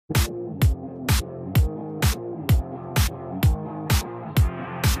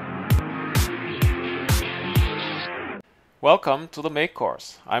Welcome to the Make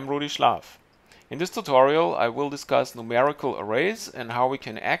course. I'm Rudi Schlaf. In this tutorial I will discuss numerical arrays and how we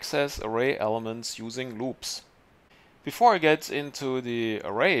can access array elements using loops. Before I get into the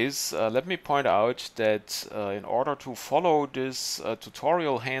arrays, let me point out that in order to follow this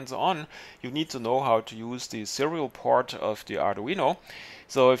tutorial hands-on, you need to know how to use the serial port of the Arduino.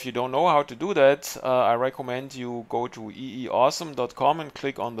 So if you don't know how to do that, I recommend you go to eeawesome.com and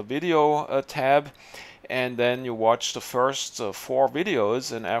click on the video tab, and then you watch the first 4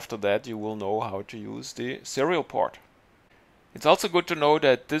 videos, and after that you will know how to use the serial port. It's also good to know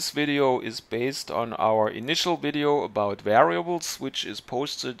that this video is based on our initial video about variables, which is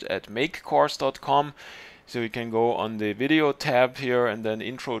posted at makecourse.com. So you can go on the video tab here and then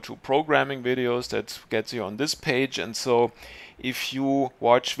intro to programming videos. That gets you on this page. And so if you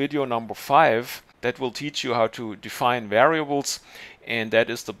watch video number 5, that will teach you how to define variables. And that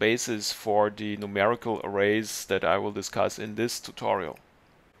is the basis for the numerical arrays that I will discuss in this tutorial.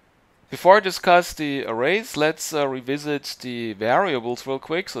 Before I discuss the arrays, let's revisit the variables real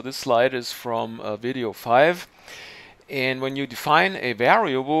quick. So this slide is from video 5. And when you define a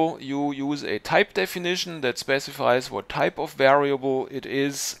variable, you use a type definition that specifies what type of variable it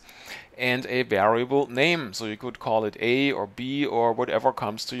is and a variable name. So you could call it A or B or whatever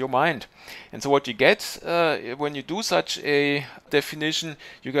comes to your mind. And so what you get when you do such a definition,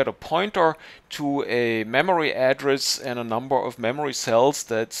 you get a pointer to a memory address and a number of memory cells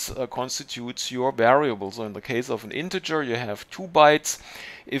that constitutes your variable. So in the case of an integer, you have 2 bytes.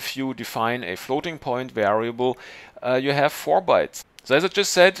 If you define a floating point variable, you have 4 bytes. So as I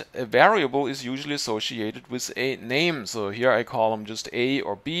just said, a variable is usually associated with a name. So here I call them just A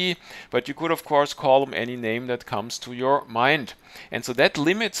or B, but you could of course call them any name that comes to your mind. And so that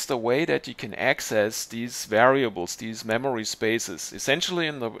limits the way that you can access these variables, these memory spaces. Essentially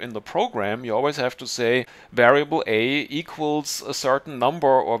in the program, you always have to say variable A equals a certain number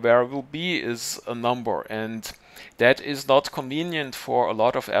or variable B is a number, and that is not convenient for a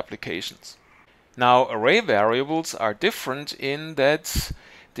lot of applications. Now, array variables are different in that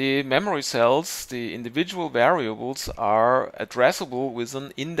the memory cells, the individual variables, are addressable with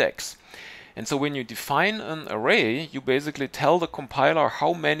an index. And so when you define an array, you basically tell the compiler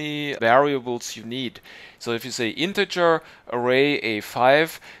how many variables you need. So if you say integer array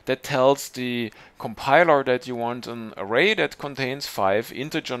A5, that tells the compiler that you want an array that contains 5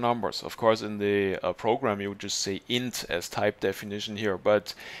 integer numbers. Of course, in the program you would just say int as type definition here,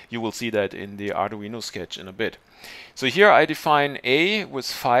 but you will see that in the Arduino Sketch in a bit. So here I define A with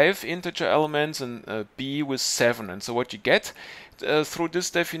 5 integer elements and B with 7. And so what you get through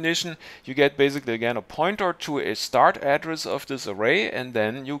this definition, you get basically again a pointer to a start address of this array, and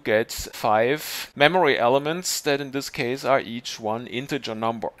then you get 5 memory elements that in this case are each one integer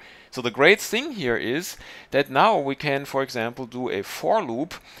number. So the great thing here is that now we can, for example, do a for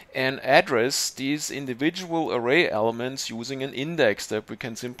loop and address these individual array elements using an index that we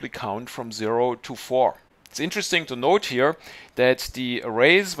can simply count from 0 to 4. It's interesting to note here that the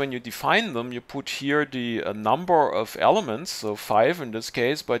arrays, when you define them, you put here the number of elements, so 5 in this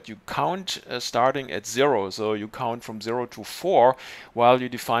case, but you count starting at 0. So you count from 0 to 4 while you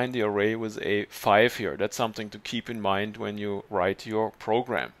define the array with a 5 here. That's something to keep in mind when you write your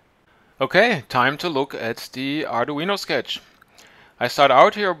program. Okay, time to look at the Arduino Sketch. I start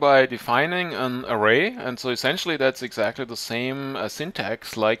out here by defining an array, and so essentially that's exactly the same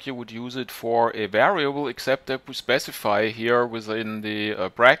syntax like you would use it for a variable, except that we specify here within the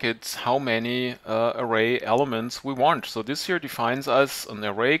brackets how many array elements we want. So this here defines us an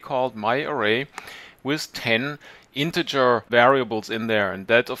array called myArray with 10 integer variables in there, and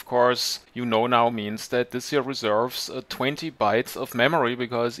that of course you know now means that this here reserves 20 bytes of memory,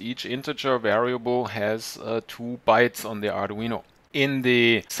 because each integer variable has 2 bytes on the Arduino. In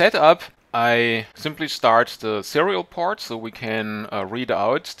the setup, I simply start the serial port so we can read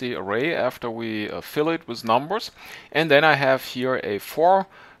out the array after we fill it with numbers. And then I have here a for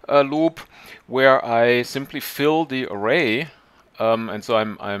loop where I simply fill the array. And so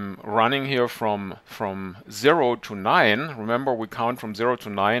I'm running here from 0 to 9. Remember, we count from 0 to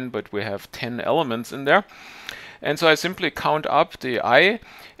 9, but we have 10 elements in there. And so I simply count up the I,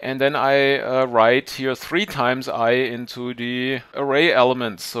 and then I write here 3 times I into the array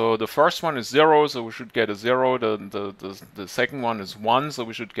elements. So the first one is 0, so we should get a 0. The second one is 1, so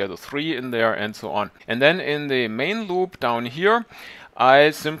we should get a 3 in there, and so on. And then in the main loop down here,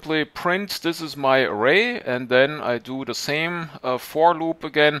 I simply print this is my array, and then I do the same for loop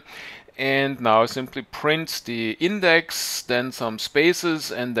again. and now simply print the index, then some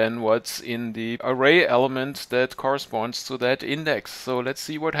spaces, and then what's in the array element that corresponds to that index. So let's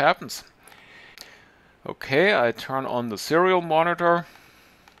see what happens. Okay, I turn on the serial monitor.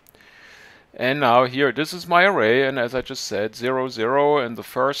 And now here, this is my array, and as I just said, 0, 0, and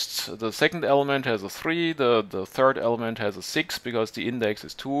the second element has a 3, the third element has a 6, because the index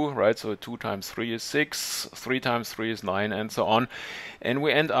is 2, right? So 2 times 3 is 6, 3 times 3 is 9, and so on. And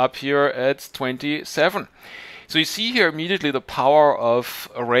we end up here at 27. So you see here immediately the power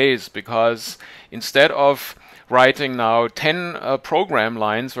of arrays, because instead of writing now 10 program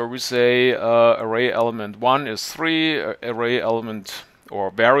lines where we say array element 1 is 3, array element or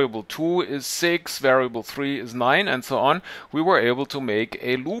variable 2 is 6, variable 3 is 9, and so on, we were able to make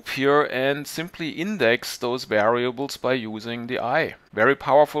a loop here and simply index those variables by using the I. Very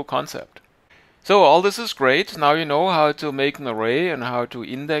powerful concept. So all this is great. Now you know how to make an array and how to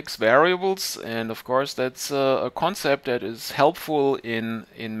index variables, and of course that's a concept that is helpful in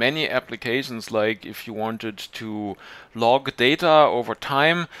many applications, like if you wanted to log data over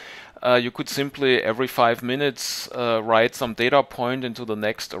time. You could simply every 5 minutes write some data point into the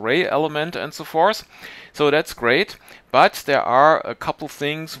next array element and so forth. So that's great, but there are a couple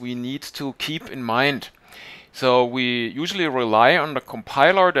things we need to keep in mind. So we usually rely on the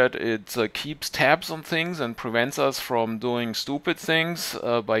compiler that it keeps tabs on things and prevents us from doing stupid things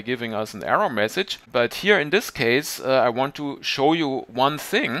by giving us an error message. But here in this case, I want to show you one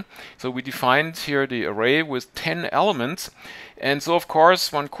thing. So we defined here the array with 10 elements. And so of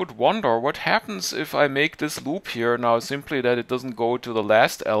course one could wonder what happens if I make this loop here now simply that it doesn't go to the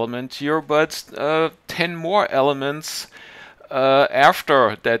last element here, but 10 more elements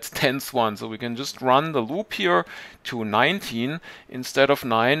after that 10th one. So we can just run the loop here to 19 instead of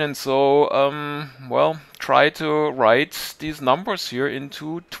 9, and so well, try to write these numbers here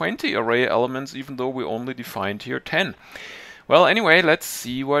into 20 array elements even though we only defined here 10. Well, anyway, let's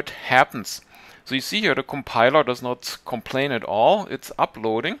see what happens. So you see here the compiler does not complain at all. It's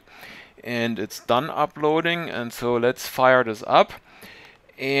uploading and it's done uploading, and so let's fire this up.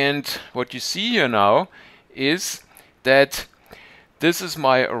 And what you see here now is that this is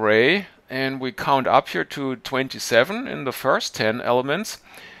my array, and we count up here to 27 in the first 10 elements,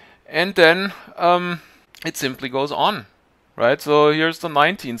 and then it simply goes on, right? So here's the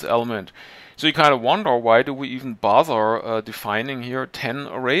 19th element. So you kind of wonder, why do we even bother defining here 10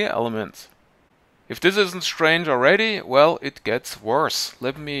 array elements? If this isn't strange already, well, it gets worse.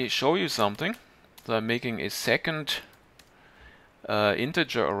 Let me show you something. So I'm making a second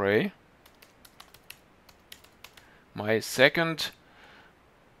integer array. My second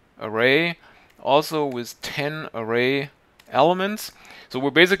array also with 10 array elements. So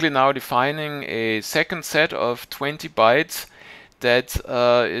we're basically now defining a second set of 20 bytes that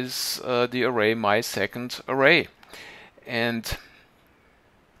is the array my second array. And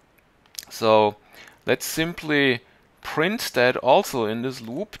so let's simply print that also in this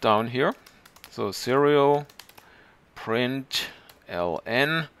loop down here. So serial print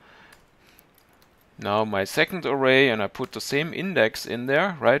ln. Now my second array, and I put the same index in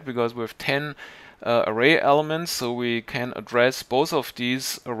there, right? Because we have 10 array elements, so we can address both of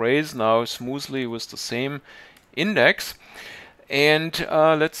these arrays now smoothly with the same index. And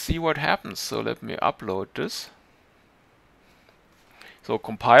let's see what happens. So let me upload this. So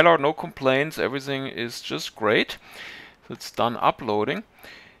compiler, no complaints, everything is just great. So it's done uploading.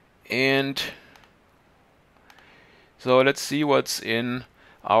 And so let's see what's in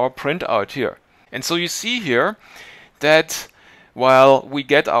our printout here. And so you see here that while we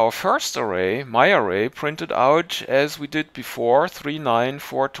get our first array, my array, printed out as we did before, 3, 9,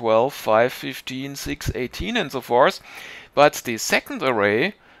 4, 12, 5, 15, 6, 18, and so forth, but the second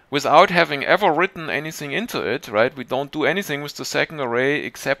array, without having ever written anything into it, right? We don't do anything with the second array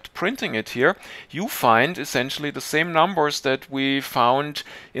except printing it here. You find essentially the same numbers that we found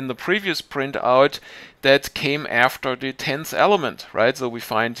in the previous printout that came after the 10th element, right? So we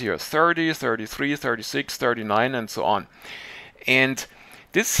find here 30, 33, 36, 39, and so on. And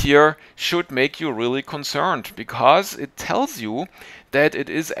this here should make you really concerned, because it tells you that it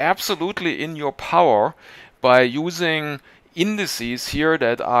is absolutely in your power, by using indices here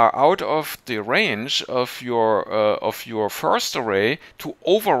that are out of the range of your first array, to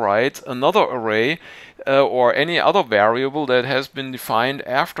override another array or any other variable that has been defined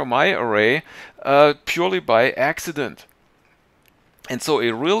after my array purely by accident. And so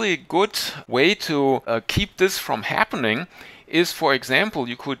a really good way to keep this from happening is, for example,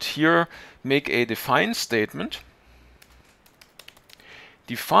 you could here make a define statement.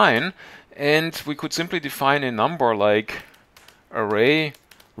 Define, and we could simply define a number like array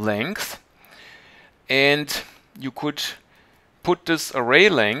length, and you could put this array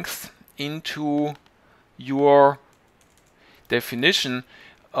length into your definition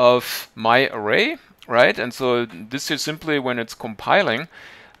of my array, right? And so this is simply when it's compiling.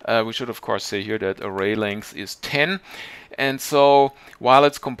 We should of course say here that array length is 10. And so while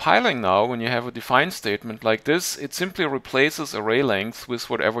it's compiling now, when you have a define statement like this, it simply replaces array length with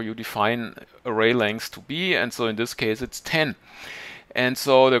whatever you define array length to be. And so in this case, it's 10. And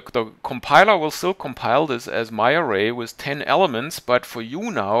so the compiler will still compile this as my array with 10 elements, but for you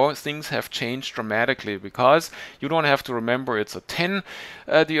now, things have changed dramatically because you don't have to remember it's a 10,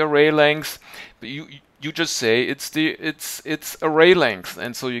 the array length. You just say it's array length,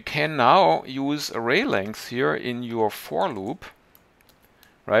 and so you can now use array length here in your for loop,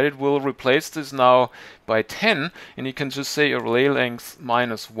 right? It will replace this now by 10, and you can just say array length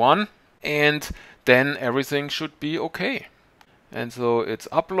 -1, and then everything should be okay. And so it's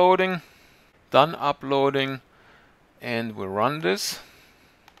uploading, done uploading, and we run this.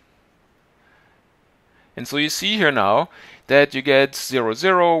 And so you see here now that you get 0,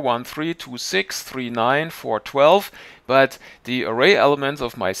 0, 1, 3, 2, 6, 3, 9, 4, 12, but the array elements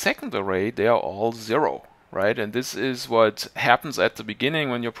of my second array, they are all 0, right? And this is what happens at the beginning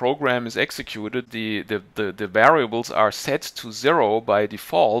when your program is executed. The variables are set to 0 by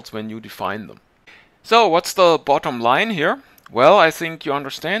default when you define them. So what's the bottom line here? Well, I think you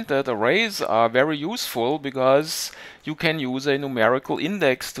understand that arrays are very useful because you can use a numerical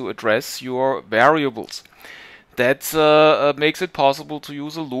index to address your variables. That makes it possible to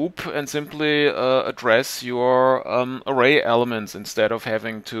use a loop and simply address your array elements instead of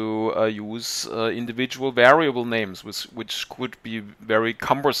having to use individual variable names, which could be very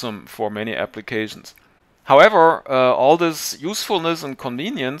cumbersome for many applications. However, all this usefulness and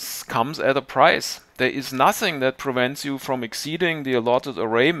convenience comes at a price. There is nothing that prevents you from exceeding the allotted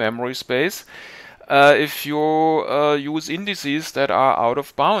array memory space if you use indices that are out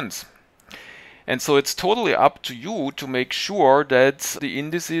of bounds. And so it's totally up to you to make sure that the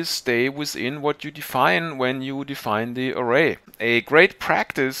indices stay within what you define when you define the array. A great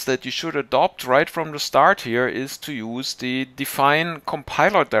practice that you should adopt right from the start here is to use the define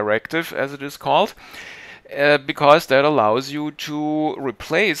compiler directive, as it is called. Because that allows you to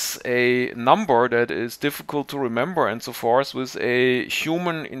replace a number that is difficult to remember and so forth with a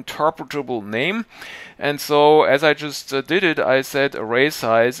human interpretable name. And so as I just did it, I said array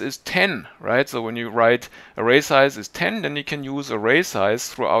size is 10, right? So when you write array size is 10, then you can use array size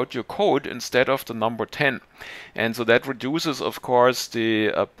throughout your code instead of the number 10. And so that reduces, of course,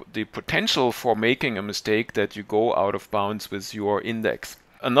 the potential for making a mistake that you go out of bounds with your index.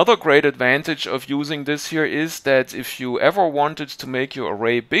 Another great advantage of using this here is that if you ever wanted to make your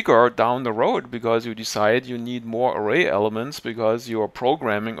array bigger down the road because you decide you need more array elements because your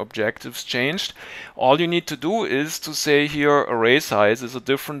programming objectives changed, all you need to do is to say here array size is a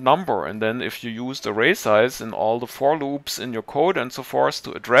different number, and then if you used array size in all the for loops in your code and so forth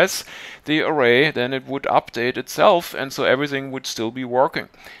to address the array, then it would update itself, and so everything would still be working.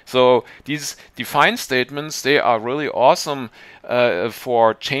 So these define statements, they are really awesome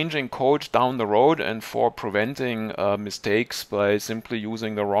for changing code down the road and for preventing mistakes by simply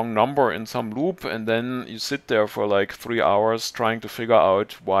using the wrong number in some loop, and then you sit there for like 3 hours trying to figure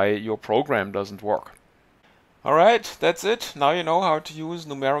out why your program doesn't work. Alright, that's it. Now you know how to use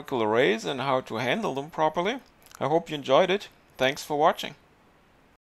numerical arrays and how to handle them properly. I hope you enjoyed it. Thanks for watching.